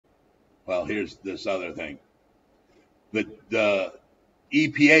Well, here's this other thing. The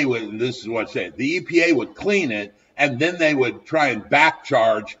EPA would, this is what I said, the EPA would clean it, and then they would try and back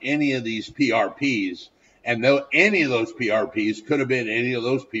charge any of these PRPs. And any of those PRPs could have been any of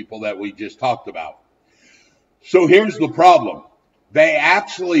those people that we just talked about. So here's the problem. They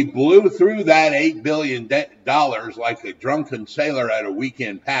actually blew through that $8 billion like a drunken sailor at a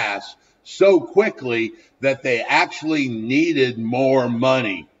weekend pass so quickly that they actually needed more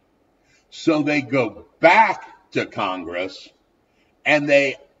money. So they go back to Congress and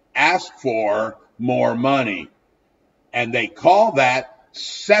they ask for more money. And they call that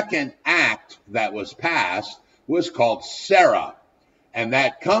second act that was passed was called SARA. And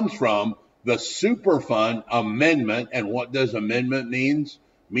that comes from the Superfund Amendment. And what does amendment means?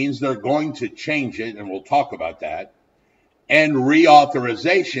 Means they're going to change it, and we'll talk about that. And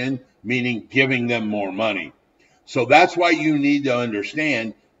reauthorization, meaning giving them more money. So that's why you need to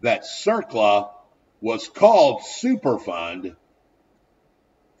understand that CERCLA was called Superfund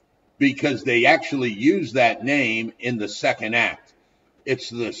because they actually use that name in the second act.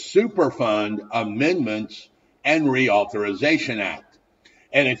 It's the Superfund Amendments and Reauthorization Act.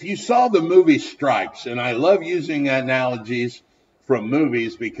 And if you saw the movie Stripes, and I love using analogies from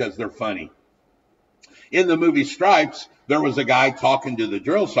movies because they're funny. In the movie Stripes, there was a guy talking to the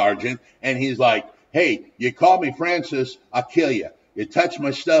drill sergeant, and he's like, hey, you call me Francis, I'll kill you. You touch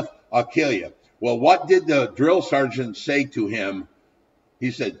my stuff, I'll kill you. Well, what did the drill sergeant say to him?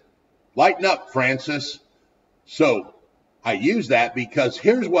 He said, lighten up, Francis. So I use that because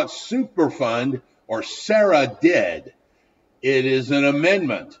here's what Superfund or SARA did. It is an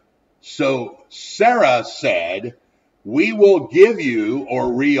amendment. So SARA said, we will give you or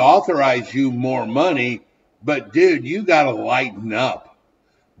reauthorize you more money, but dude, you got to lighten up.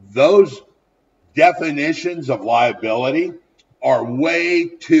 Those definitions of liability are way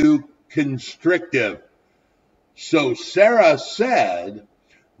too constrictive. So SARA said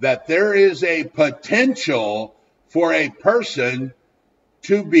that there is a potential for a person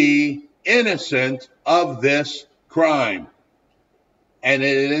to be innocent of this crime. And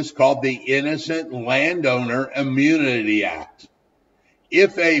it is called the Innocent Landowner Immunity Act.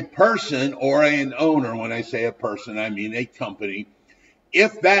 If a person or an owner, when I say a person, I mean a company,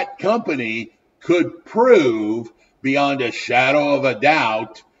 if that company could prove beyond a shadow of a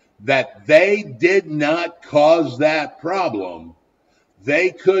doubt that they did not cause that problem,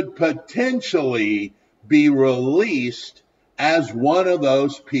 they could potentially be released as one of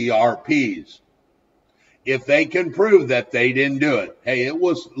those PRPs. If they can prove that they didn't do it, hey, it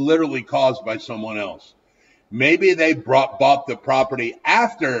was literally caused by someone else. Maybe they bought the property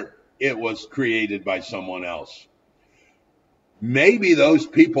after it was created by someone else. Maybe those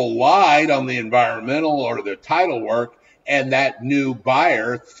people lied on the environmental or the title work, and that new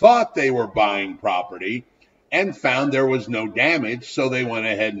buyer thought they were buying property and found there was no damage, so they went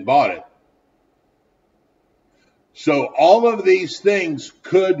ahead and bought it. So all of these things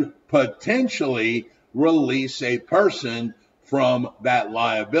could potentially release a person from that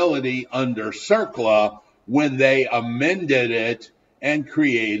liability under CERCLA when they amended it and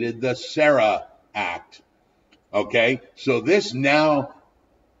created the SARA Act. Okay, so this now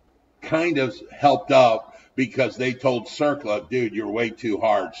kind of helped up because they told CERCLA, dude, you're way too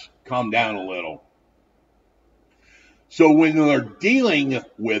hard. Calm down a little. So when they're dealing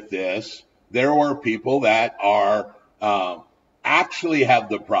with this, there were people that are actually have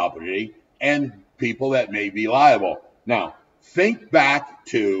the property and people that may be liable. Now, think back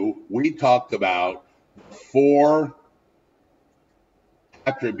to, we talked about 4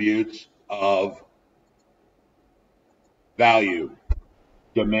 attributes of value: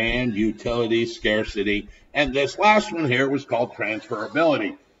 demand, utility, scarcity, and this last one here was called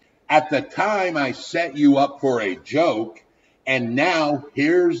transferability. At the time, I set you up for a joke, and now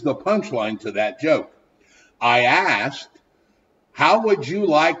here's the punchline to that joke. I asked, how would you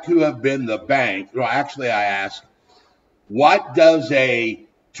like to have been the bank? Well, actually, I asked, what does a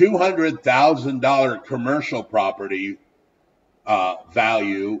 $200,000 commercial property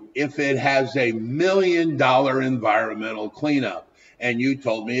value if it has a $1 million environmental cleanup? And you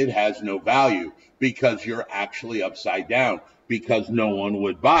told me it has no value because you're actually upside down, because no one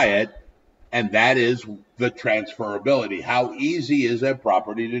would buy it. And that is the transferability. How easy is a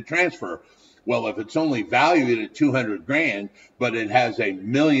property to transfer? Well, if it's only valued at 200 grand, but it has a $1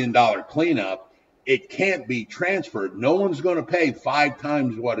 million cleanup, it can't be transferred. No one's going to pay 5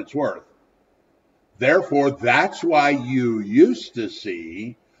 times what it's worth. Therefore, that's why you used to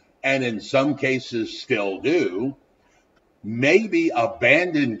see, and in some cases still do, maybe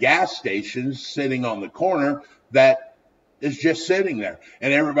abandoned gas stations sitting on the corner that is just sitting there.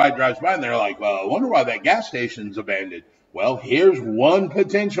 And everybody drives by and they're like, well, I wonder why that gas station's abandoned. Well, here's one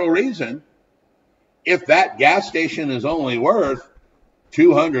potential reason. If that gas station is only worth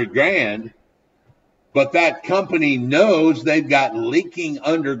 200 grand, but that company knows they've got leaking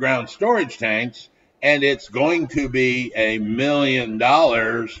underground storage tanks and it's going to be $1 million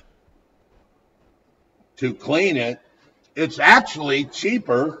to clean it, it's actually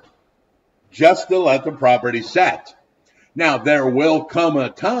cheaper just to let the property set. Now, there will come a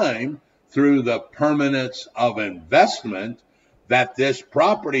time through the permanence of investment that this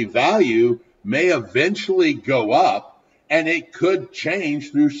property value may eventually go up, and it could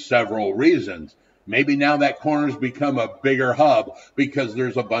change through several reasons. Maybe now that corner's become a bigger hub because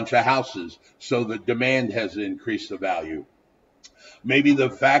there's a bunch of houses, so the demand has increased the value. Maybe the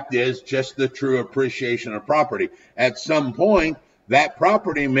fact is just the true appreciation of property. At some point, that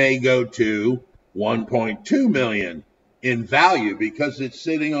property may go to 1.2 million in value because it's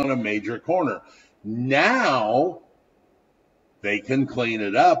sitting on a major corner. Now they can clean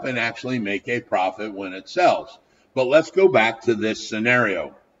it up and actually make a profit when it sells. But let's go back to this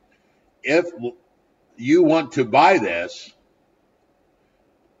scenario. If you want to buy this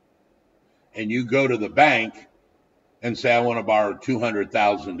and you go to the bank and say, I want to borrow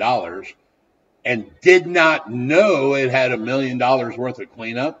 $200,000 and did not know it had $1 million worth of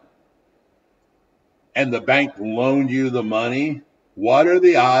cleanup, and the bank loaned you the money, what are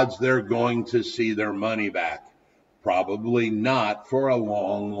the odds they're going to see their money back? Probably not for a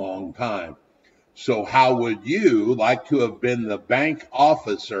long, long time. So how would you like to have been the bank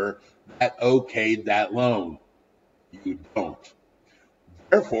officer that okayed that loan? You don't.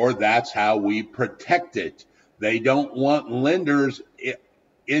 Therefore, that's how we protect it. They don't want lenders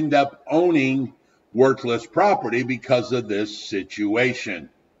end up owning worthless property because of this situation.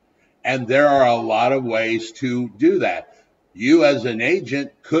 And there are a lot of ways to do that. You as an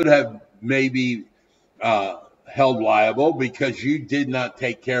agent could have maybe held liable because you did not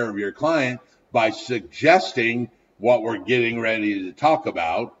take care of your client by suggesting what we're getting ready to talk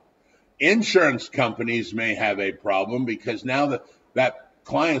about. Insurance companies may have a problem because now that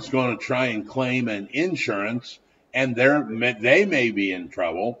client's going to try and claim an insurance and they may be in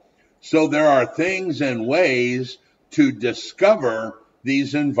trouble. So there are things and ways to discover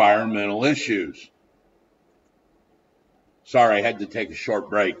these environmental issues. Sorry, I had to take a short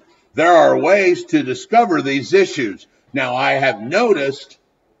break. There are ways to discover these issues. Now, I have noticed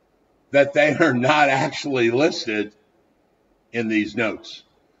that they are not actually listed in these notes.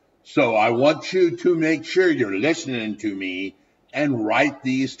 So I want you to make sure you're listening to me and write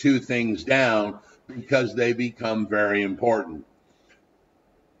these two things down because they become very important.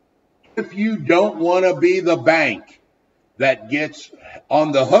 If you don't want to be the bank that gets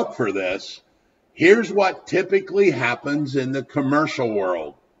on the hook for this, here's what typically happens in the commercial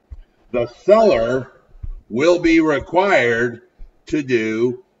world. The seller will be required to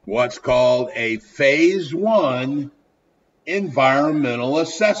do what's called a phase 1 environmental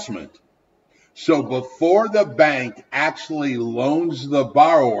assessment. So before the bank actually loans the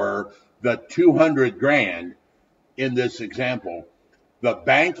borrower the 200 grand in this example, the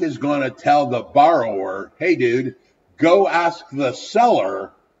bank is going to tell the borrower, hey dude, go ask the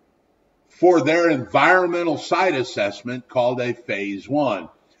seller for their environmental site assessment called a phase 1.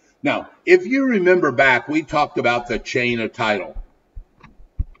 Now, if you remember back, we talked about the chain of title.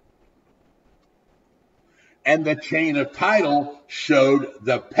 And the chain of title showed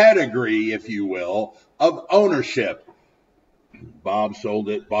the pedigree, if you will, of ownership. Bob sold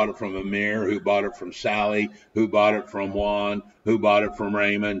it, bought it from Amir, who bought it from Sally, who bought it from Juan, who bought it from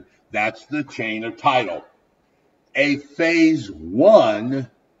Raymond. That's the chain of title. A phase 1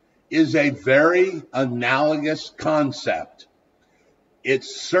 is a very analogous concept. It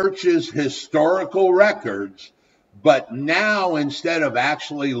searches historical records, but now instead of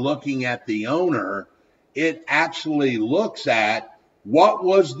actually looking at the owner, it actually looks at what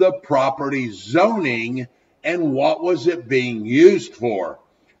was the property zoning and what was it being used for.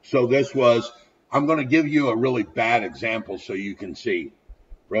 So this was, I'm going to give you a really bad example so you can see.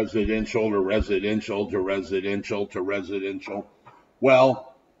 Residential to residential to residential to residential.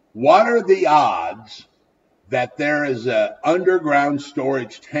 Well, what are the odds that there is an underground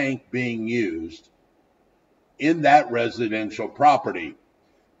storage tank being used in that residential property?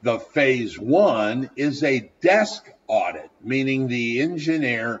 The phase 1 is a desk audit, meaning the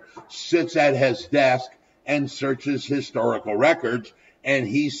engineer sits at his desk and searches historical records, and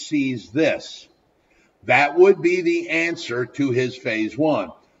he sees this. That would be the answer to his phase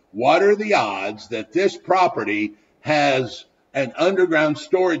 1. What are the odds that this property has an underground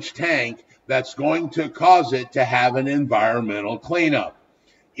storage tank that's going to cause it to have an environmental cleanup.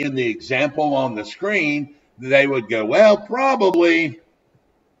 In the example on the screen, they would go, well, probably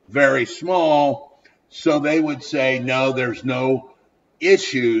very small. So they would say, no, there's no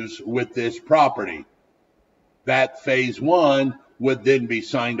issues with this property. That phase one would then be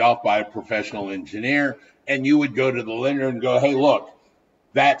signed off by a professional engineer, and you would go to the lender and go, hey, look,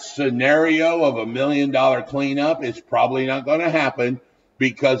 that scenario of $1 million cleanup is probably not going to happen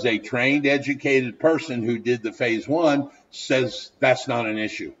because a trained, educated person who did the phase one says that's not an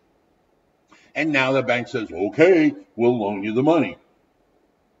issue. And now the bank says, okay, we'll loan you the money.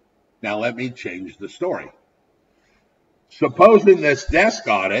 Now let me change the story. Supposing this desk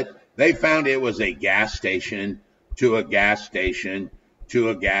audit, they found it was a gas station to a gas station to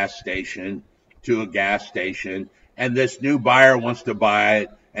a gas station to a gas station, and this new buyer wants to buy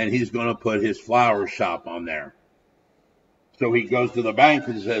it, and he's going to put his flower shop on there. So he goes to the bank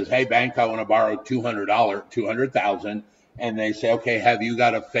and says, hey, bank, I want to borrow $200,000. And they say, okay, have you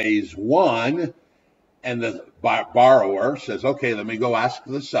got a phase one? And the borrower says, okay, let me go ask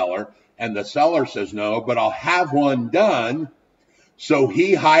the seller. And the seller says, no, but I'll have one done. So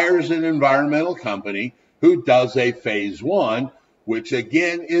he hires an environmental company who does a phase one, which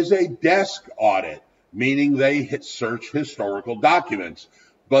again is a desk audit, meaning they search historical documents,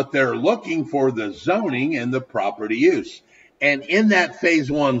 but they're looking for the zoning and the property use. And in that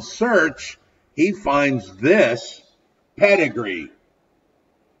phase one search, he finds this pedigree.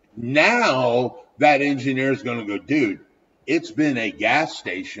 Now that engineer is going to go, dude, it's been a gas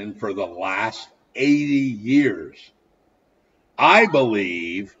station for the last 80 years. I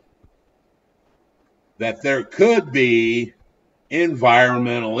believe that there could be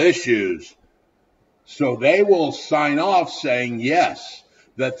environmental issues. So they will sign off saying, yes,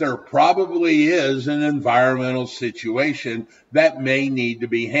 that there probably is an environmental situation that may need to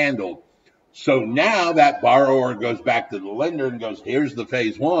be handled. So now that borrower goes back to the lender and goes, here's the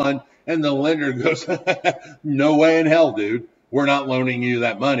phase one. And the lender goes, no way in hell, dude. We're not loaning you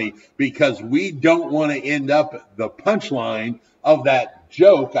that money because we don't want to end up the punchline of that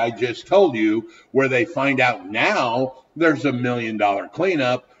joke I just told you, where they find out now there's $1 million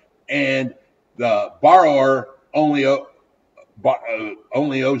cleanup and the borrower only owes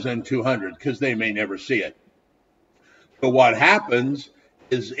them $200 because they may never see it. So what happens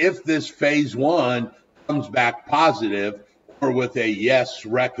is if this phase one comes back positive or with a yes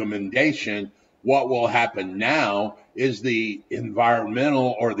recommendation, what will happen now is the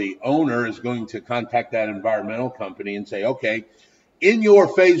environmental or the owner is going to contact that environmental company and say, okay, in your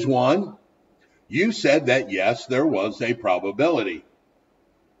phase one, you said that, yes, there was a probability.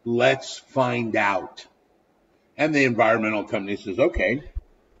 Let's find out. And the environmental company says, okay,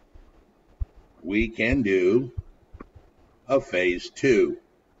 we can do a phase two.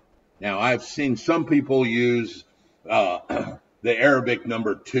 Now, I've seen some people use the Arabic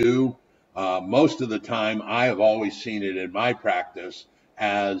number 2. Most of the time, I have always seen it in my practice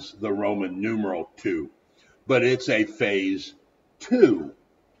as the Roman numeral 2. But it's a phase 2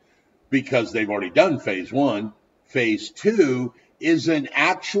 because they've already done phase 1. Phase 2 is an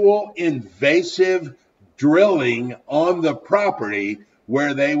actual invasive drilling on the property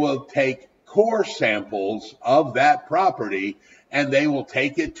where they will take core samples of that property and they will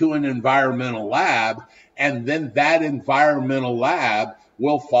take it to an environmental lab, and then that environmental lab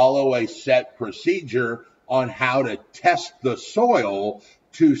will follow a set procedure on how to test the soil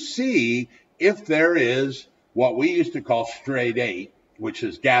to see if there is what we used to call straight 8, which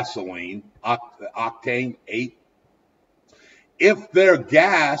is gasoline, octane 8. If their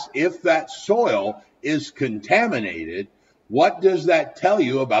gas, if that soil is contaminated, what does that tell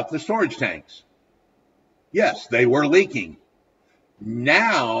you about the storage tanks? Yes, they were leaking.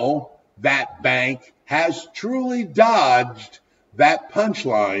 Now that bank has truly dodged that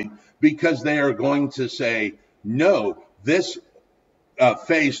punchline because they are going to say, no, this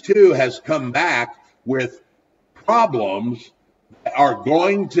phase 2 has come back with problems that are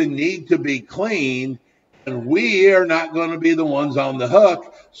going to need to be cleaned, and we are not going to be the ones on the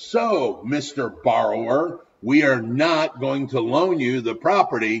hook. So, Mr. Borrower, we are not going to loan you the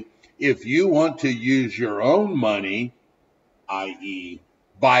property. If you want to use your own money, i.e.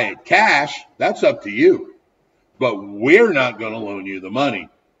 buy it cash, that's up to you. But we're not going to loan you the money.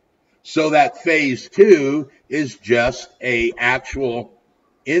 So that phase 2 is just a actual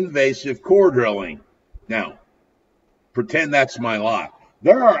invasive core drilling. Now, pretend that's my lot.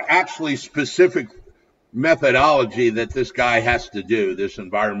 There are actually specific methodology that this guy has to do, this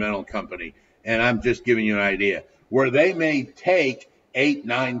environmental company, and I'm just giving you an idea, where they may take 8,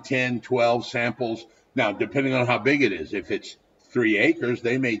 9, 10, 12 samples. Now, depending on how big it is, if it's 3 acres,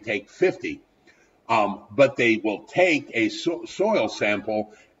 they may take 50. But they will take a soil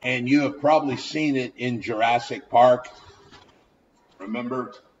sample, and you have probably seen it in Jurassic Park.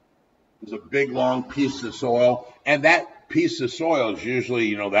 Remember, there's a big long piece of soil, and that piece of soil is usually,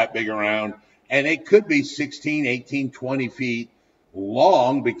 you know, that big around, and it could be 16, 18, 20 feet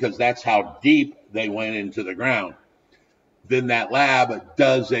long because that's how deep they went into the ground. Then that lab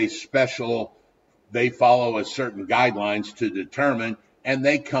does a special, they follow a certain guidelines to determine, and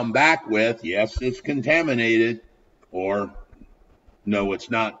they come back with, yes, it's contaminated, or no, it's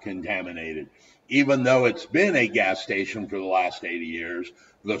not contaminated. Even though it's been a gas station for the last 80 years,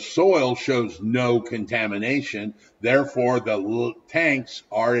 the soil shows no contamination. Therefore, the tanks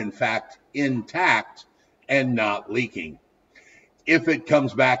are in fact intact and not leaking. If it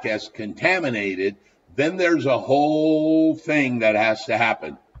comes back as contaminated, then there's a whole thing that has to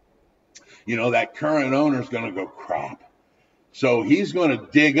happen. You know, that current owner is going to go, crap. So he's going to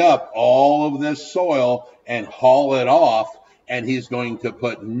dig up all of this soil and haul it off, and he's going to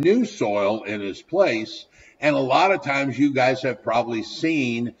put new soil in his place. And a lot of times you guys have probably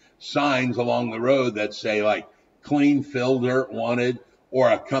seen signs along the road that say like clean fill dirt wanted,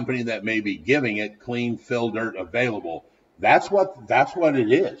 or a company that may be giving it clean fill dirt available. That's what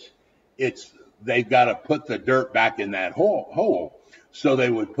it is. They've got to put the dirt back in that hole. So they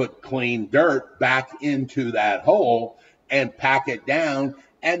would put clean dirt back into that hole and pack it down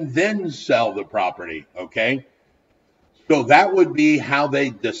and then sell the property, okay? So that would be how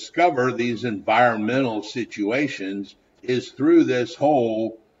they discover these environmental situations, is through this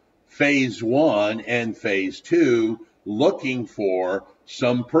whole phase 1 and phase 2, looking for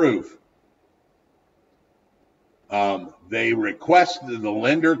some proof. They request, the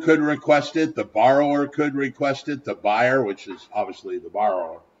lender could request it, the borrower could request it, the buyer, which is obviously the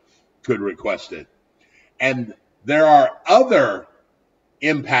borrower, could request it. And there are other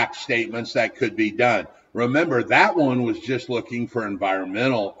impact statements that could be done. Remember, that one was just looking for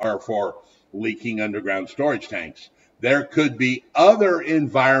environmental, or for leaking underground storage tanks. There could be other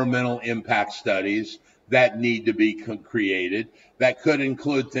environmental impact studies that need to be created that could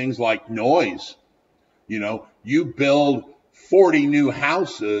include things like noise. You know, you build 40 new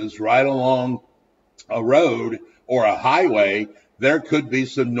houses right along a road or a highway, there could be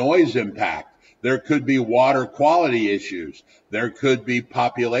some noise impact. There could be water quality issues. There could be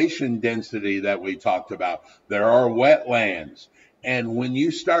population density that we talked about. There are wetlands. And when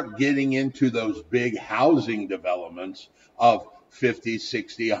you start getting into those big housing developments of 50,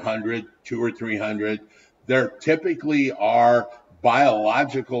 60, 100, 200 or 300, there typically are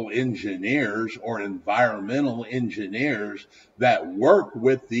biological engineers or environmental engineers that work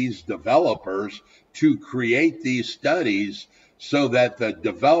with these developers to create these studies so that the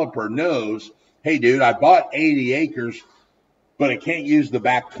developer knows, hey, dude, I bought 80 acres, but I can't use the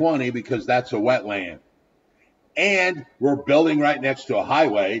back 20 because that's a wetland. And we're building right next to a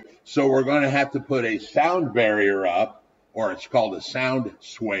highway, so we're going to have to put a sound barrier up, or it's called a sound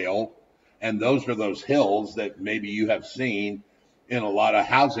swale. And those are those hills that maybe you have seen in a lot of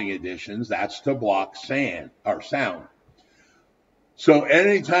housing additions. That's to block sand or sound. So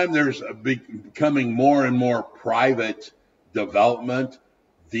anytime there's becoming more and more private development,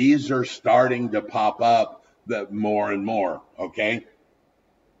 these are starting to pop up more and more, okay?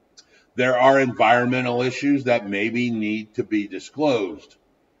 There are environmental issues that maybe need to be disclosed,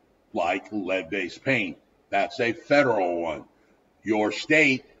 like lead-based paint. That's a federal one. Your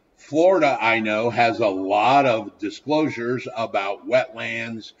state, Florida, I know, has a lot of disclosures about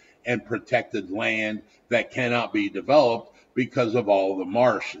wetlands and protected land that cannot be developed because of all the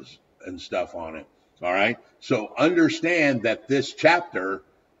marshes and stuff on it. All right. So understand that this chapter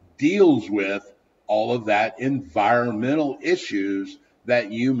deals with all of that environmental issues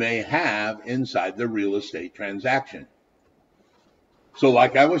that you may have inside the real estate transaction. So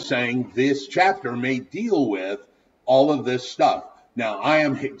like I was saying, this chapter may deal with all of this stuff. Now, I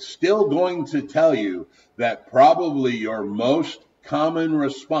am still going to tell you that probably your most common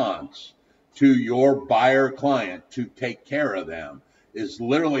response to your buyer client to take care of them is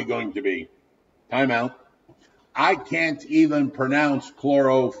literally going to be, timeout. I can't even pronounce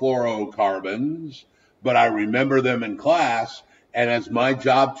chlorofluorocarbons, but I remember them in class, and as my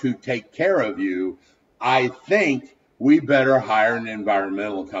job to take care of you, I think we better hire an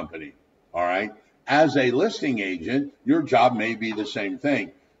environmental company, all right? As a listing agent, your job may be the same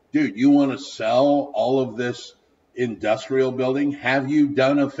thing. Dude, you want to sell all of this industrial building? Have you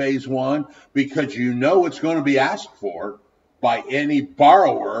done a phase 1? Because you know it's going to be asked for by any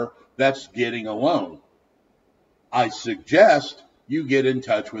borrower that's getting a loan. I suggest you get in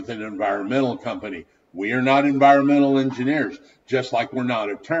touch with an environmental company. We are not environmental engineers, just like we're not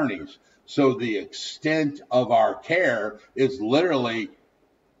attorneys. So the extent of our care is literally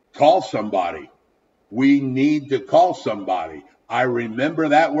call somebody. We need to call somebody. I remember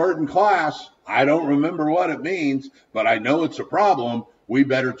that word in class. I don't remember what it means, but I know it's a problem. We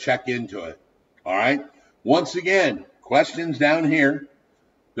better check into it. All right. Once again, questions down here.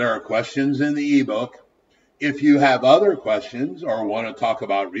 There are questions in the ebook. If you have other questions or want to talk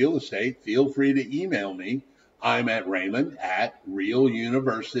about real estate, feel free to email me. I'm at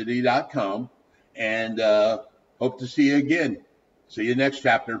Raymond@realuniversity.com, and hope to see you again. See you next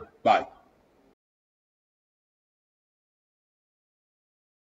chapter. Bye.